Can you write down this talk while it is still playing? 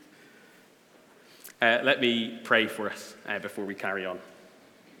Let me pray for us before we carry on.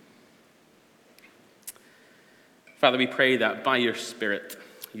 Father, we pray that by your Spirit,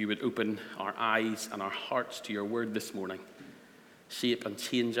 you would open our eyes and our hearts to your word this morning, shape and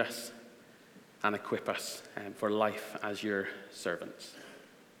change us, and equip us for life as your servants.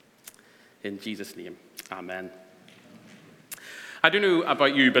 In Jesus' name, amen. I don't know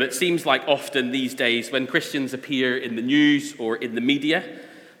about you, but it seems like often these days when Christians appear in the news or in the media,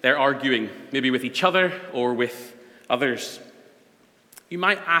 they're arguing, maybe with each other or with others. You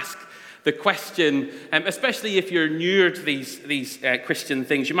might ask the question, especially if you're newer to these Christian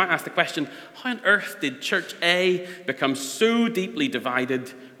things, you might ask the question, how on earth did Church A become so deeply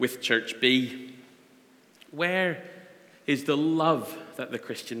divided with Church B? Where is the love that the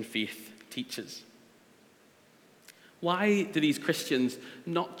Christian faith teaches? Why do these Christians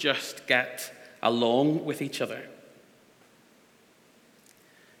not just get along with each other?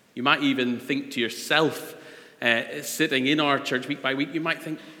 You might even think to yourself, sitting in our church week by week, you might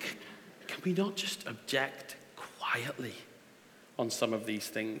think, can we not just object quietly on some of these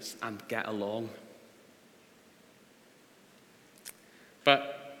things and get along?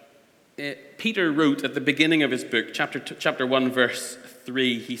 But Peter wrote at the beginning of his book, chapter 1, verse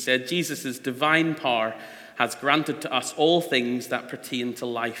 3, he said, Jesus' divine power has granted to us all things that pertain to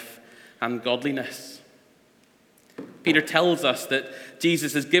life and godliness. Peter tells us that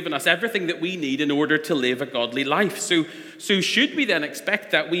Jesus has given us everything that we need in order to live a godly life. So should we then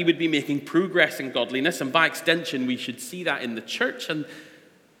expect that we would be making progress in godliness, and by extension we should see that in the church, and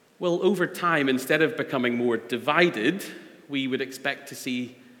well, over time, instead of becoming more divided, we would expect to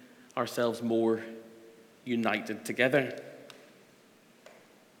see ourselves more united together.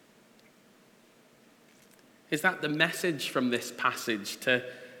 Is that the message from this passage, to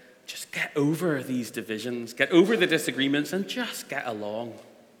just get over these divisions, get over the disagreements, and just get along?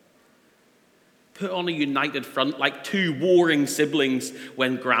 Put on a united front like two warring siblings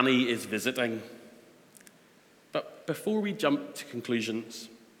when Granny is visiting. But before we jump to conclusions,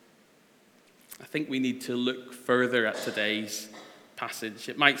 I think we need to look further at today's passage.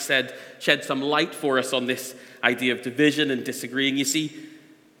 It might shed some light for us on this idea of division and disagreeing. You see,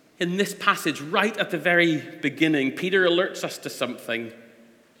 in this passage, right at the very beginning, Peter alerts us to something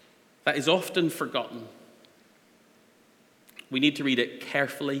that is often forgotten. We need to read it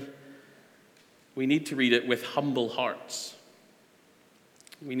carefully. We need to read it with humble hearts.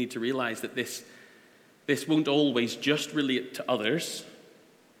 We need to realize that this won't always just relate to others.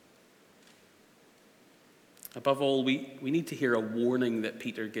 Above all, we need to hear a warning that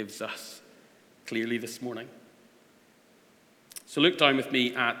Peter gives us clearly this morning. So look down with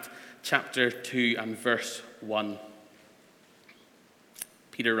me at chapter 2 and verse 1.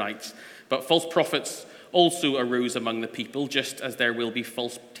 Peter writes, "But false prophets also arose among the people, just as there will be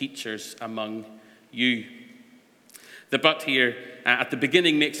false teachers among you." The but here at the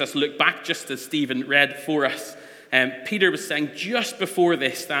beginning makes us look back, just as Stephen read for us. Peter was saying just before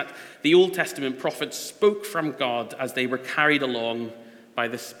this that the Old Testament prophets spoke from God as they were carried along by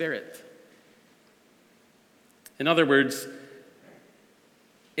the Spirit. In other words,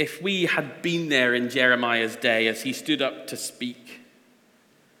 if we had been there in Jeremiah's day as he stood up to speak,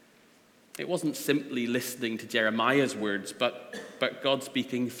 it wasn't simply listening to Jeremiah's words, but God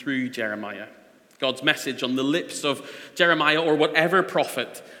speaking through Jeremiah. God's message on the lips of Jeremiah or whatever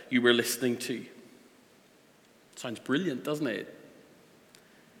prophet you were listening to. Sounds brilliant, doesn't it?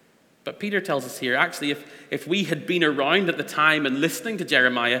 But Peter tells us here, actually, if we had been around at the time and listening to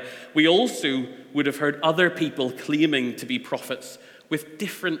Jeremiah, we also would have heard other people claiming to be prophets with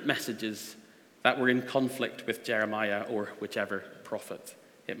different messages that were in conflict with Jeremiah or whichever prophet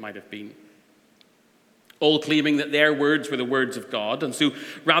it might have been. All claiming that their words were the words of God. And so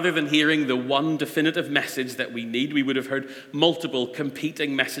rather than hearing the one definitive message that we need, we would have heard multiple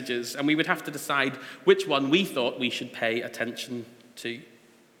competing messages, and we would have to decide which one we thought we should pay attention to.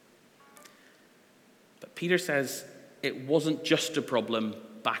 But Peter says it wasn't just a problem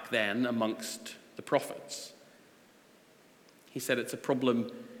back then amongst the prophets. He said it's a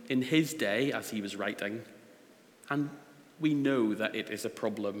problem in his day as he was writing, and we know that it is a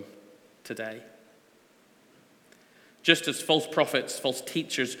problem today. Just as false prophets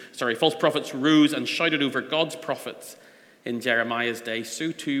rose and shouted over God's prophets in Jeremiah's day,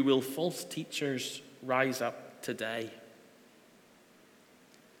 so too will false teachers rise up today.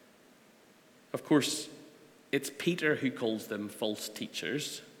 Of course, it's Peter who calls them false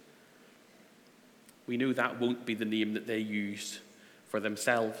teachers. We know that won't be the name that they use for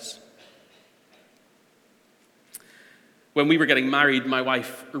themselves. When we were getting married, my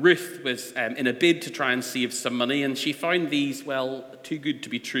wife Ruth was in a bid to try and save some money, and she found these, well, too good to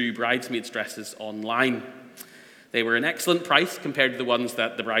be true bridesmaids' dresses online. They were an excellent price compared to the ones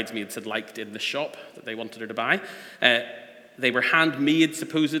that the bridesmaids had liked in the shop that they wanted her to buy. They were handmade,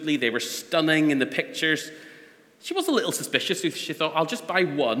 supposedly. They were stunning in the pictures. She was a little suspicious, so she thought, I'll just buy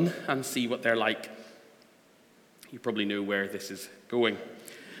one and see what they're like. You probably know where this is going.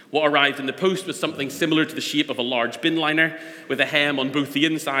 What arrived in the post was something similar to the shape of a large bin liner, with a hem on both the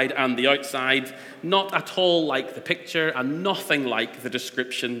inside and the outside, not at all like the picture and nothing like the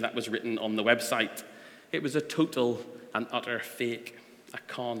description that was written on the website. It was a total and utter fake, a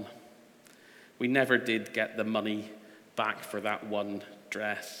con. We never did get the money back for that one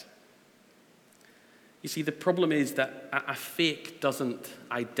dress. You see, the problem is that a fake doesn't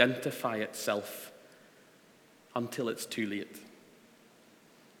identify itself until it's too late.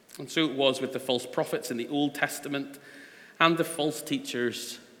 And so it was with the false prophets in the Old Testament and the false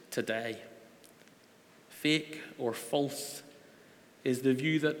teachers today. Fake or false is the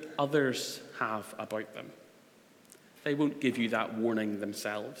view that others have about them. They won't give you that warning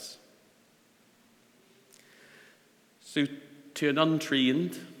themselves. So to an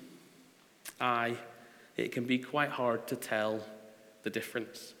untrained eye, it can be quite hard to tell the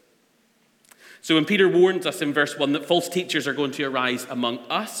difference. So when Peter warns us in verse 1 that false teachers are going to arise among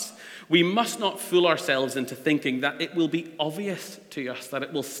us, we must not fool ourselves into thinking that it will be obvious to us, that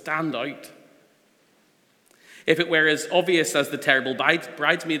it will stand out. If it were as obvious as the terrible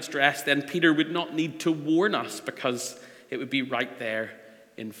bridesmaid's dress, then Peter would not need to warn us because it would be right there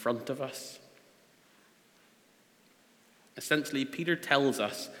in front of us. Essentially, Peter tells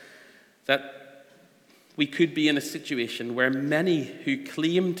us that we could be in a situation where many who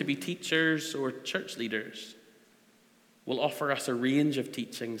claim to be teachers or church leaders will offer us a range of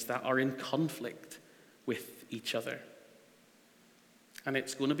teachings that are in conflict with each other. And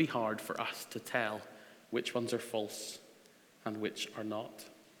it's going to be hard for us to tell which ones are false and which are not.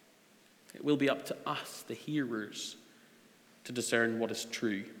 It will be up to us, the hearers, to discern what is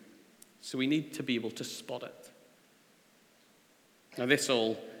true. So we need to be able to spot it. Now, this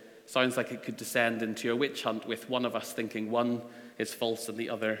all sounds like it could descend into a witch hunt with one of us thinking one is false and the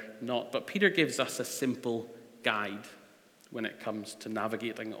other not. But Peter gives us a simple guide when it comes to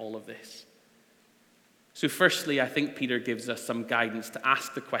navigating all of this. So firstly, I think Peter gives us some guidance to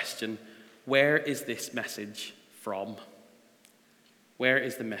ask the question, where is this message from? Where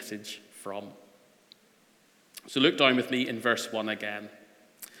is the message from? So look down with me in verse 1 again.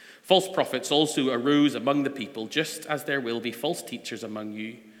 False prophets also arose among the people, just as there will be false teachers among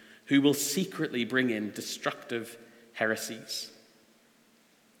you, who will secretly bring in destructive heresies.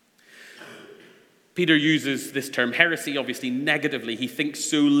 Peter uses this term heresy, obviously negatively. He thinks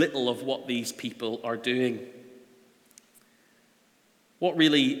so little of what these people are doing. What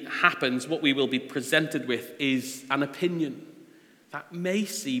really happens, what we will be presented with, is an opinion that may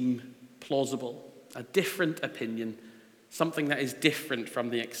seem plausible, a different opinion, something that is different from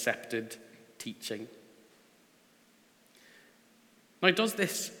the accepted teaching. Now, does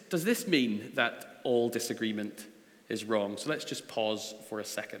this mean that all disagreement is wrong? So let's just pause for a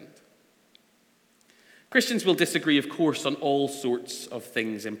second. Christians will disagree, of course, on all sorts of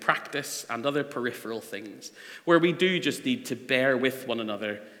things in practice and other peripheral things, where we do just need to bear with one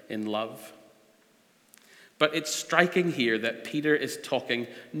another in love. But it's striking here that Peter is talking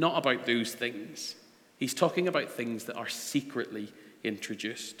not about those things. He's talking about things that are secretly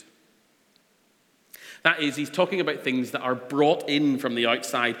introduced. That is, he's talking about things that are brought in from the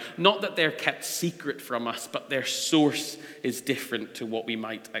outside, not that they're kept secret from us, but their source is different to what we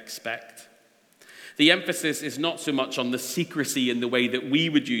might expect. The emphasis is not so much on the secrecy in the way that we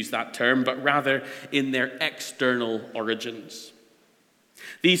would use that term, but rather in their external origins.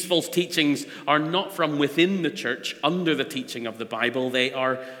 These false teachings are not from within the church, under the teaching of the Bible. They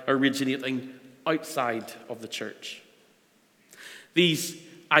are originating outside of the church. These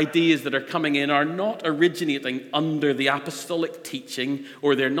ideas that are coming in are not originating under the apostolic teaching,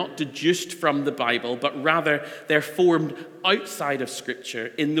 or they're not deduced from the Bible, but rather they're formed outside of Scripture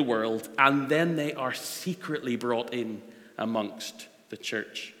in the world, and then they are secretly brought in amongst the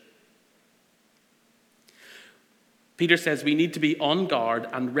church. Peter says we need to be on guard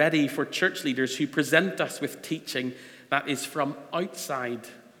and ready for church leaders who present us with teaching that is from outside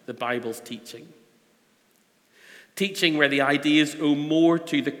the Bible's teaching. Teaching where the ideas owe more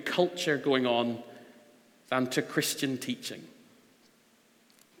to the culture going on than to Christian teaching.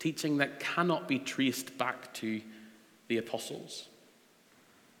 Teaching that cannot be traced back to the apostles.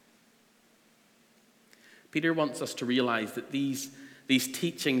 Peter wants us to realize that these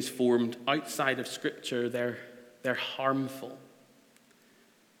teachings formed outside of Scripture, they're They're harmful.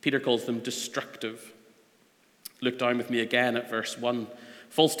 Peter calls them destructive. Look down with me again at verse 1.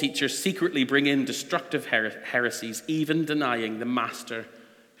 False teachers secretly bring in destructive heresies, even denying the master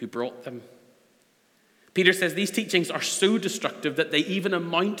who brought them. Peter says these teachings are so destructive that they even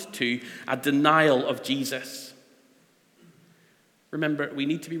amount to a denial of Jesus. Remember, we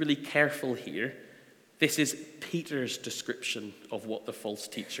need to be really careful here. This is Peter's description of what the false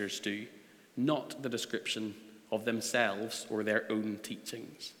teachers do, not the description of themselves or their own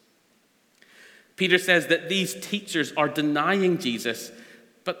teachings. Peter says that these teachers are denying Jesus,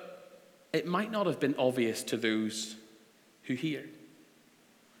 but it might not have been obvious to those who hear.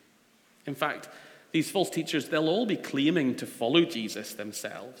 In fact, these false teachers, they'll all be claiming to follow Jesus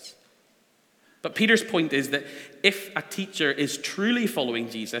themselves. But Peter's point is that if a teacher is truly following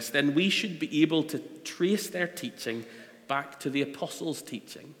Jesus, then we should be able to trace their teaching back to the apostles'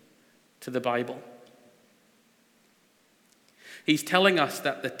 teaching, to the Bible. He's telling us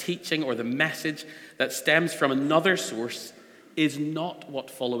that the teaching or the message that stems from another source is not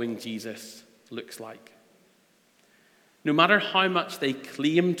what following Jesus looks like. No matter how much they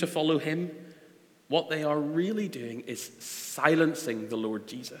claim to follow him, what they are really doing is silencing the Lord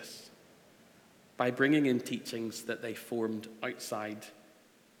Jesus by bringing in teachings that they formed outside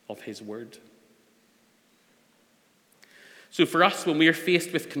of his word. So for us, when we are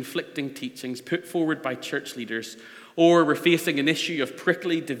faced with conflicting teachings put forward by church leaders, or we're facing an issue of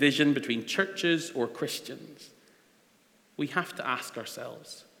prickly division between churches or Christians, we have to ask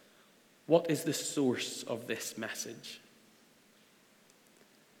ourselves, what is the source of this message?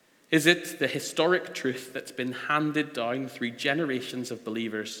 Is it the historic truth that's been handed down through generations of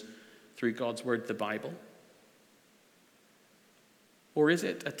believers through God's word, the Bible? Or is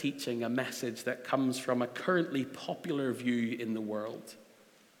it a teaching, a message that comes from a currently popular view in the world?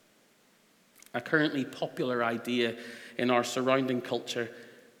 A currently popular idea in our surrounding culture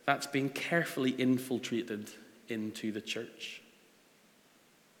that's been carefully infiltrated into the church?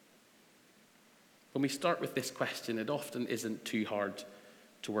 When we start with this question, it often isn't too hard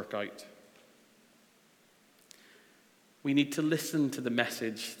to work out. We need to listen to the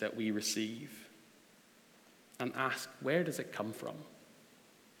message that we receive and ask, where does it come from?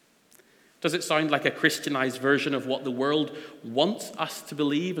 Does it sound like a Christianized version of what the world wants us to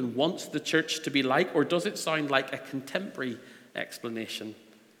believe and wants the church to be like? Or does it sound like a contemporary explanation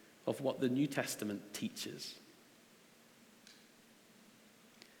of what the New Testament teaches?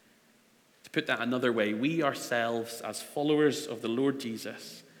 To put that another way, we ourselves, as followers of the Lord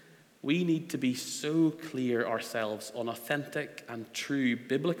Jesus, we need to be so clear ourselves on authentic and true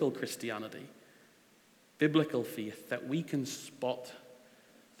biblical Christianity, biblical faith, that we can spot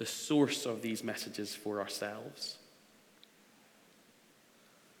the source of these messages for ourselves.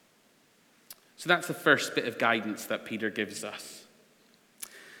 So that's the first bit of guidance that Peter gives us.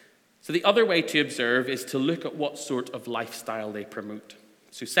 So the other way to observe is to look at what sort of lifestyle they promote.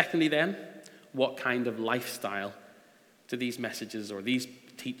 So secondly then, what kind of lifestyle do these messages or these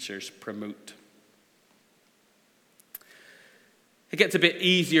teachers promote? It gets a bit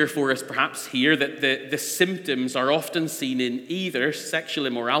easier for us perhaps here that the symptoms are often seen in either sexual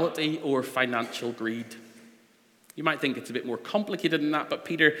immorality or financial greed. You might think it's a bit more complicated than that, but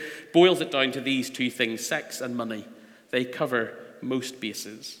Peter boils it down to these two things, sex and money. They cover most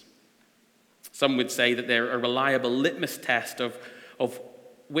bases. Some would say that they're a reliable litmus test of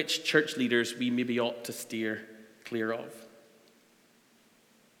which church leaders we maybe ought to steer clear of.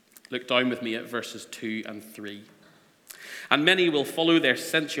 Look down with me at verses 2 and 3. And many will follow their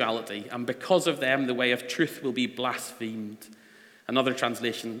sensuality, and because of them the way of truth will be blasphemed. Another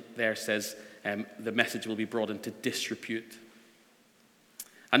translation there says the message will be brought into disrepute.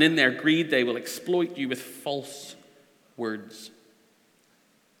 And in their greed they will exploit you with false words.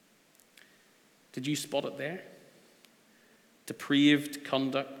 Did you spot it there? Depraved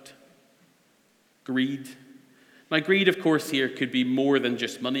conduct, greed. Now, greed, of course, here could be more than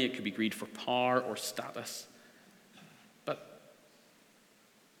just money. It could be greed for power or status. But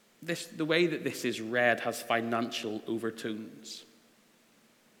the way that this is read has financial overtones.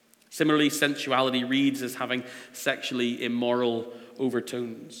 Similarly, sensuality reads as having sexually immoral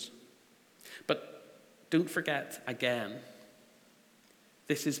overtones. But don't forget, again,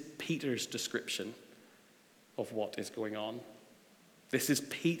 this is Peter's description of what is going on. This is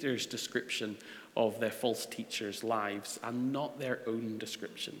Peter's description of their false teachers' lives and not their own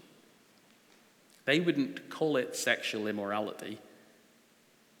description. They wouldn't call it sexual immorality.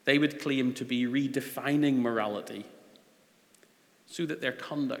 They would claim to be redefining morality so that their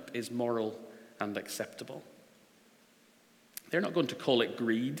conduct is moral and acceptable. They're not going to call it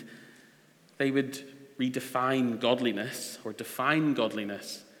greed. They would redefine godliness or define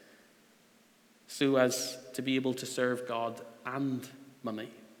godliness so as to be able to serve God and money.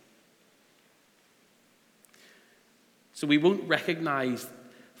 So we won't recognize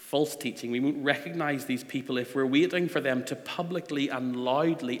false teaching. We won't recognize these people if we're waiting for them to publicly and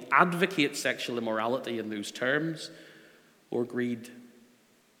loudly advocate sexual immorality in those terms or greed,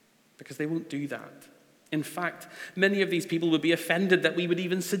 because they won't do that. In fact, many of these people would be offended that we would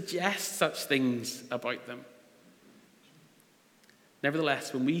even suggest such things about them.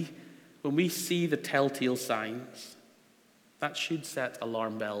 Nevertheless, when we see the telltale signs, that should set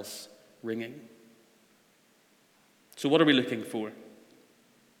alarm bells ringing. So what are we looking for?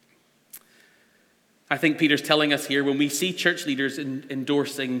 I think Peter's telling us here, when we see church leaders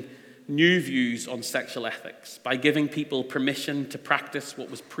endorsing new views on sexual ethics by giving people permission to practice what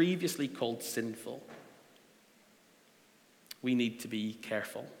was previously called sinful, we need to be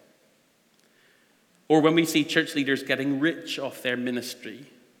careful. Or when we see church leaders getting rich off their ministry,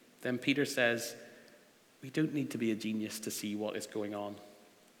 then Peter says, we don't need to be a genius to see what is going on,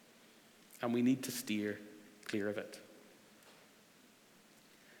 and we need to steer clear of it.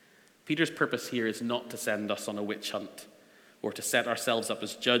 Peter's purpose here is not to send us on a witch hunt or to set ourselves up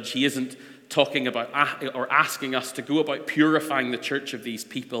as judge. He isn't talking about or asking us to go about purifying the church of these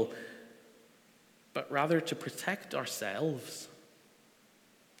people, but rather to protect ourselves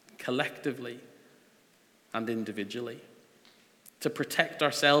collectively and individually, to protect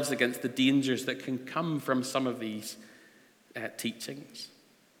ourselves against the dangers that can come from some of these teachings.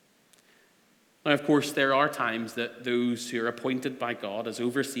 Now, of course, there are times that those who are appointed by God as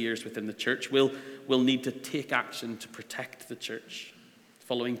overseers within the church will need to take action to protect the church,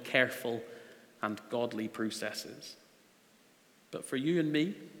 following careful and godly processes. But for you and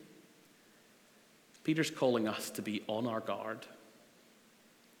me, Peter's calling us to be on our guard.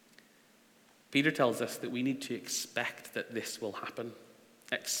 Peter tells us that we need to expect that this will happen.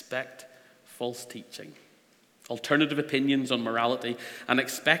 Expect false teaching, alternative opinions on morality, and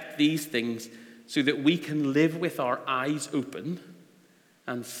expect these things so that we can live with our eyes open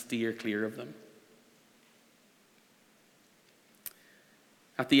and steer clear of them.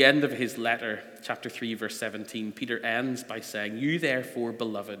 At the end of his letter, chapter 3, verse 17, Peter ends by saying, "You therefore,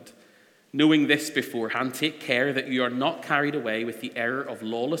 beloved, knowing this beforehand, take care that you are not carried away with the error of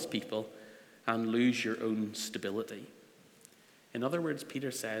lawless people and lose your own stability." In other words,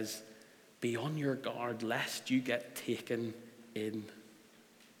 Peter says, be on your guard lest you get taken in.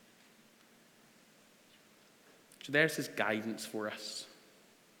 So there's his guidance for us.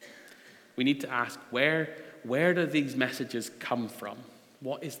 We need to ask, where do these messages come from?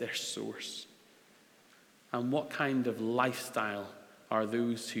 What is their source? And what kind of lifestyle are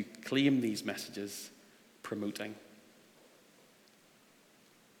those who claim these messages promoting?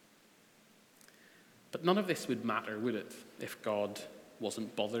 But none of this would matter, would it, if God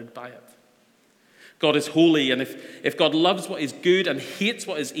wasn't bothered by it? God is holy, and if God loves what is good and hates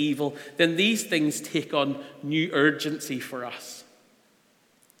what is evil, then these things take on new urgency for us.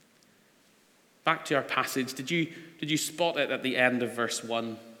 Back to our passage, did you spot it at the end of verse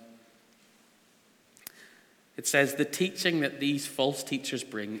 1? It says, the teaching that these false teachers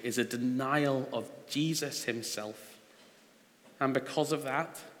bring is a denial of Jesus himself. And because of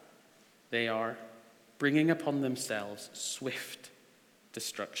that, they are bringing upon themselves swift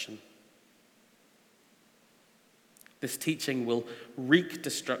destruction. This teaching will wreak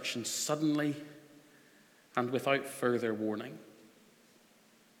destruction suddenly and without further warning.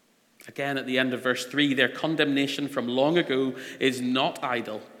 Again, at the end of verse 3, their condemnation from long ago is not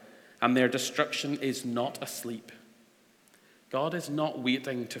idle, and their destruction is not asleep. God is not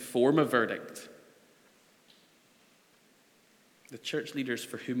waiting to form a verdict. The church leaders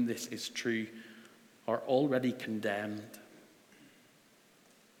for whom this is true are already condemned.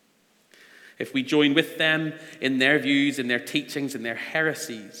 If we join with them in their views, in their teachings, in their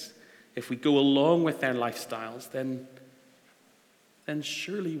heresies, if we go along with their lifestyles, then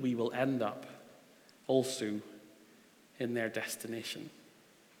surely we will end up also in their destination.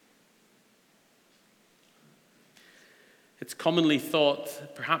 It's commonly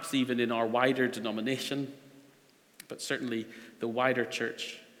thought, perhaps even in our wider denomination, but certainly the wider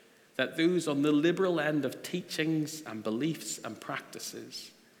church, that those on the liberal end of teachings and beliefs and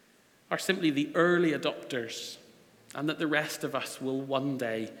practices are simply the early adopters, and that the rest of us will one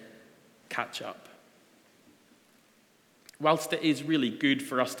day catch up. Whilst it is really good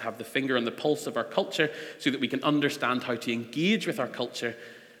for us to have the finger on the pulse of our culture so that we can understand how to engage with our culture,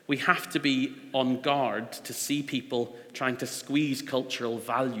 we have to be on guard to see people trying to squeeze cultural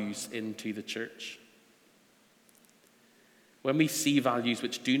values into the church. when we see values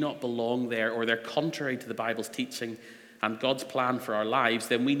which do not belong there or they're contrary to the Bible's teaching and God's plan for our lives,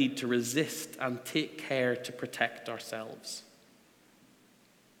 then we need to resist and take care to protect ourselves.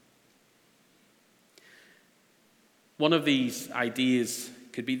 One of these ideas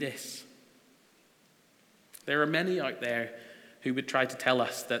could be this. There are many out there who would try to tell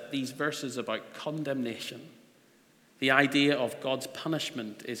us that these verses about condemnation, the idea of God's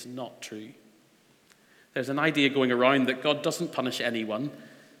punishment, is not true. There's an idea going around that God doesn't punish anyone,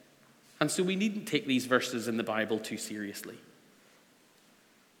 and so we needn't take these verses in the Bible too seriously.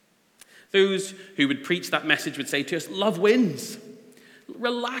 Those who would preach that message would say to us, love wins.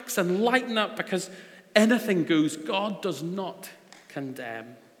 Relax and lighten up because anything goes. God does not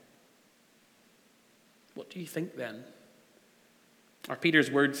condemn. What do you think then? Are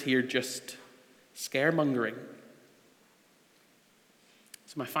Peter's words here just scaremongering?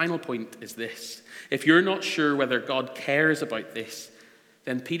 So my final point is this. If you're not sure whether God cares about this,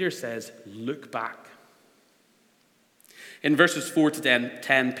 then Peter says, look back. In verses 4 to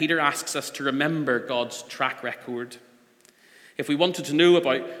 10, Peter asks us to remember God's track record. If we wanted to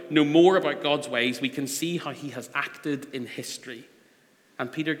know more about God's ways, we can see how he has acted in history.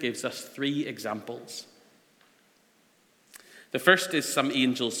 And Peter gives us 3 examples. The first is some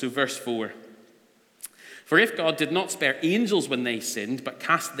angels, so verse 4. For if God did not spare angels when they sinned, but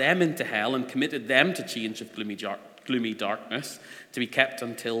cast them into hell and committed them to chains of gloomy darkness to be kept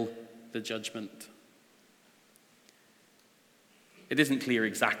until the judgment. It isn't clear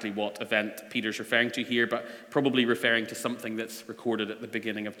exactly what event Peter's referring to here, but probably referring to something that's recorded at the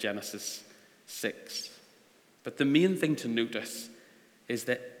beginning of Genesis 6. But the main thing to notice is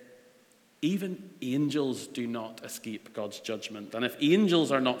that even angels do not escape God's judgment. And if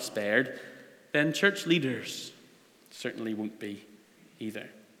angels are not spared, then church leaders certainly won't be either.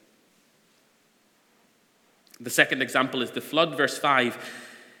 The second example is the flood, verse 5.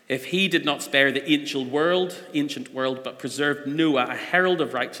 If he did not spare the ancient world, but preserved Noah, a herald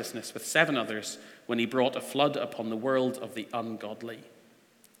of righteousness, with 7 others, when he brought a flood upon the world of the ungodly.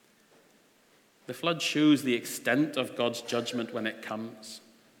 The flood shows the extent of God's judgment when it comes.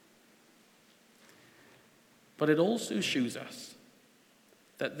 But it also shows us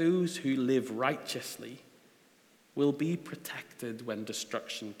that those who live righteously will be protected when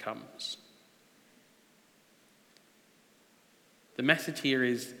destruction comes. The message here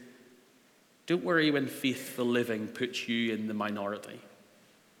is, don't worry when faithful living puts you in the minority.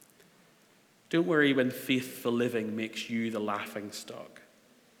 Don't worry when faithful living makes you the laughing stock.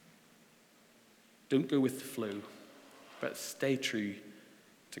 Don't go with the flow, but stay true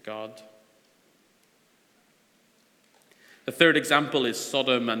to God. The third example is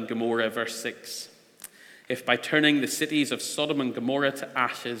Sodom and Gomorrah, verse 6. If by turning the cities of Sodom and Gomorrah to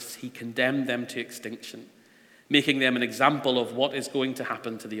ashes, he condemned them to extinction, making them an example of what is going to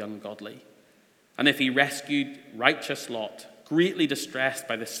happen to the ungodly. And if he rescued righteous Lot, greatly distressed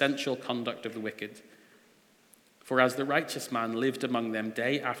by the sensual conduct of the wicked. For as the righteous man lived among them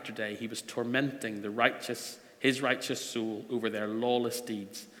day after day, he was tormenting his righteous soul over their lawless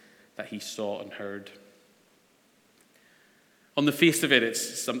deeds that he saw and heard. On the face of it,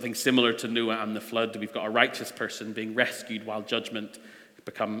 it's something similar to Noah and the flood. We've got a righteous person being rescued while judgment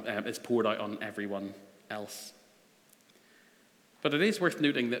is poured out on everyone else. But it is worth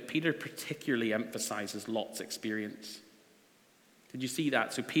noting that Peter particularly emphasizes Lot's experience. Did you see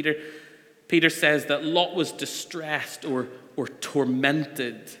that? So Peter says that Lot was distressed or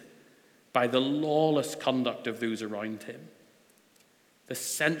tormented by the lawless conduct of those around him. The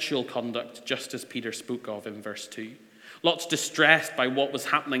sensual conduct, just as Peter spoke of in verse 2. Lot's distressed by what was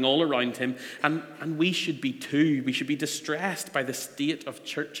happening all around him, and we should be too. We should be distressed by the state of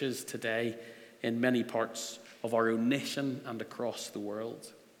churches today in many parts of our own nation and across the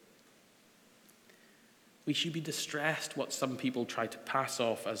world. We should be distressed what some people try to pass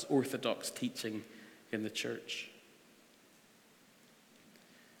off as orthodox teaching in the church.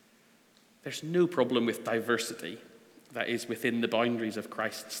 There's no problem with diversity that is within the boundaries of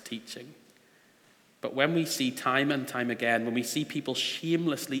Christ's teaching. But when we see time and time again, when we see people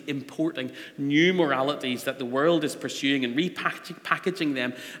shamelessly importing new moralities that the world is pursuing and repackaging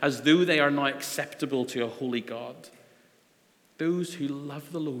them as though they are now acceptable to a holy God, those who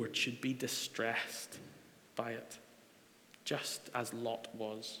love the Lord should be distressed by it, just as Lot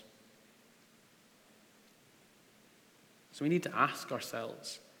was. So we need to ask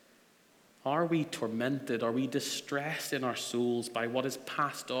ourselves, are we tormented, are we distressed in our souls by what is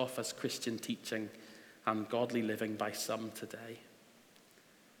passed off as Christian teaching and godly living by some today?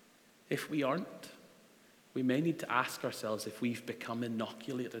 If we aren't, we may need to ask ourselves if we've become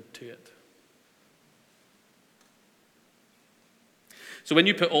inoculated to it. So when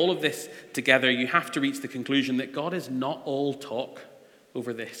you put all of this together, you have to reach the conclusion that God is not all talk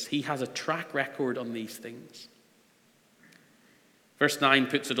over this. He has a track record on these things. Verse 9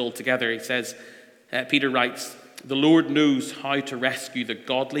 puts it all together. He says, Peter writes, "The Lord knows how to rescue the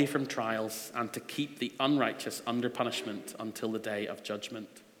godly from trials and to keep the unrighteous under punishment until the day of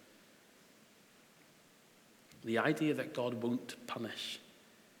judgment." The idea that God won't punish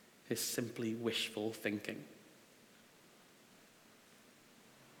is simply wishful thinking.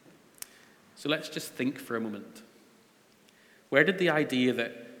 So let's just think for a moment. Where did the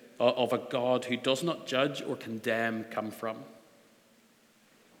idea of a God who does not judge or condemn come from?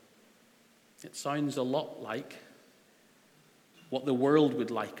 It sounds a lot like what the world would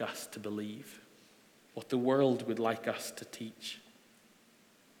like us to believe, what the world would like us to teach.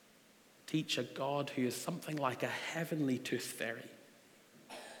 Teach a God who is something like a heavenly tooth fairy.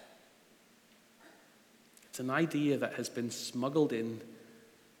 It's an idea that has been smuggled in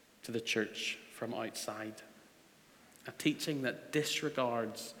to the church from outside. A teaching that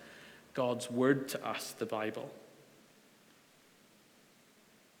disregards God's word to us, the Bible.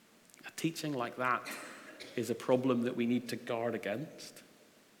 A teaching like that is a problem that we need to guard against.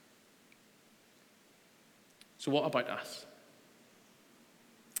 So what about us?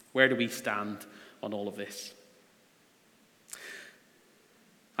 Where do we stand on all of this?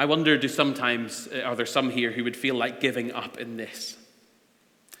 I wonder, are there some here who would feel like giving up in this?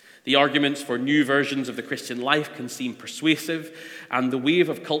 The arguments for new versions of the Christian life can seem persuasive, and the wave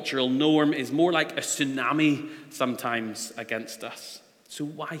of cultural norm is more like a tsunami sometimes against us. So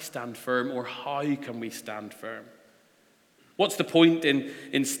why stand firm, or how can we stand firm? What's the point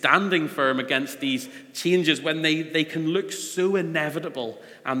in standing firm against these changes when they can look so inevitable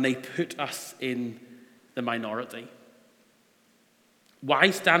and they put us in the minority? Why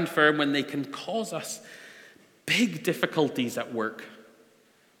stand firm when they can cause us big difficulties at work?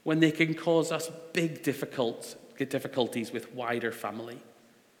 When they can cause us big difficulties with wider family?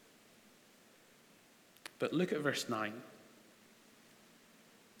 But look at verse 9.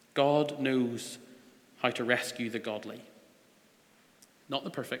 God knows how to rescue the godly. Not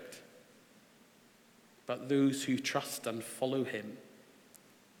the perfect, but those who trust and follow him.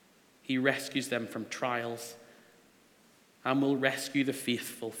 He rescues them from trials and will rescue the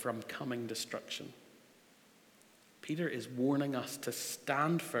faithful from coming destruction. Peter is warning us to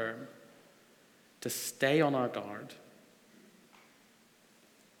stand firm, to stay on our guard.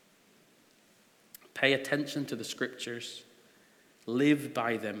 Pay attention to the scriptures, live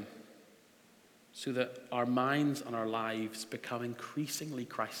by them, so that our minds and our lives become increasingly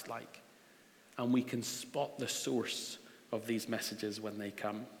Christ-like, and we can spot the source of these messages when they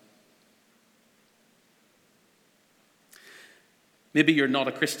come. Maybe you're not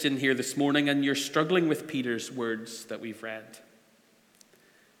a Christian here this morning and you're struggling with Peter's words that we've read.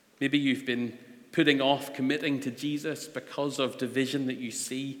 Maybe you've been putting off committing to Jesus because of division that you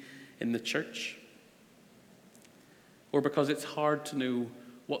see in the church, or because it's hard to know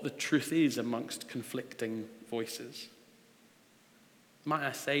what the truth is amongst conflicting voices. Might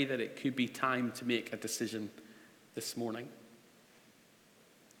I say that it could be time to make a decision this morning?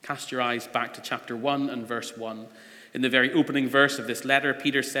 Cast your eyes back to chapter 1 and verse 1. In the very opening verse of this letter,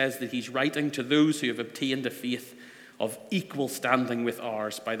 Peter says that he's writing to those who have obtained a faith of equal standing with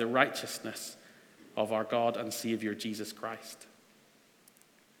ours by the righteousness of our God and Savior Jesus Christ.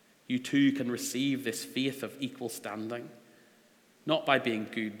 You too can receive this faith of equal standing, not by being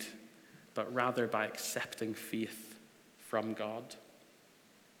good, but rather by accepting faith from God.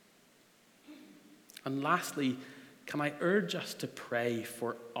 And lastly, can I urge us to pray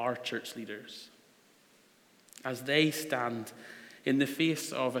for our church leaders as they stand in the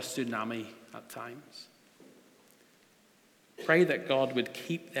face of a tsunami at times? Pray that God would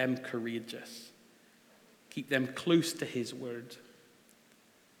keep them courageous, keep them close to his word,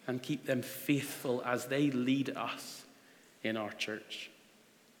 and keep them faithful as they lead us in our church.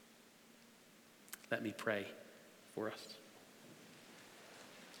 Let me pray for us.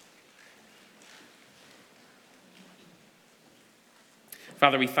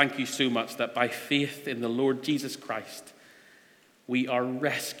 Father, we thank you so much that by faith in the Lord Jesus Christ, we are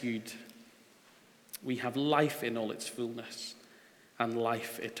rescued. We have life in all its fullness and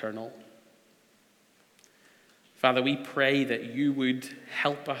life eternal. Father, we pray that you would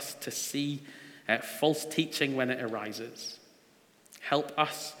help us to see false teaching when it arises. Help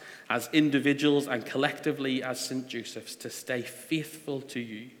us as individuals and collectively as St. Joseph's to stay faithful to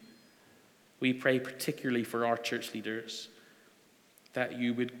you. We pray particularly for our church leaders, that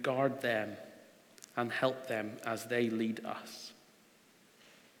you would guard them and help them as they lead us.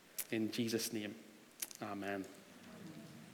 In Jesus' name, amen.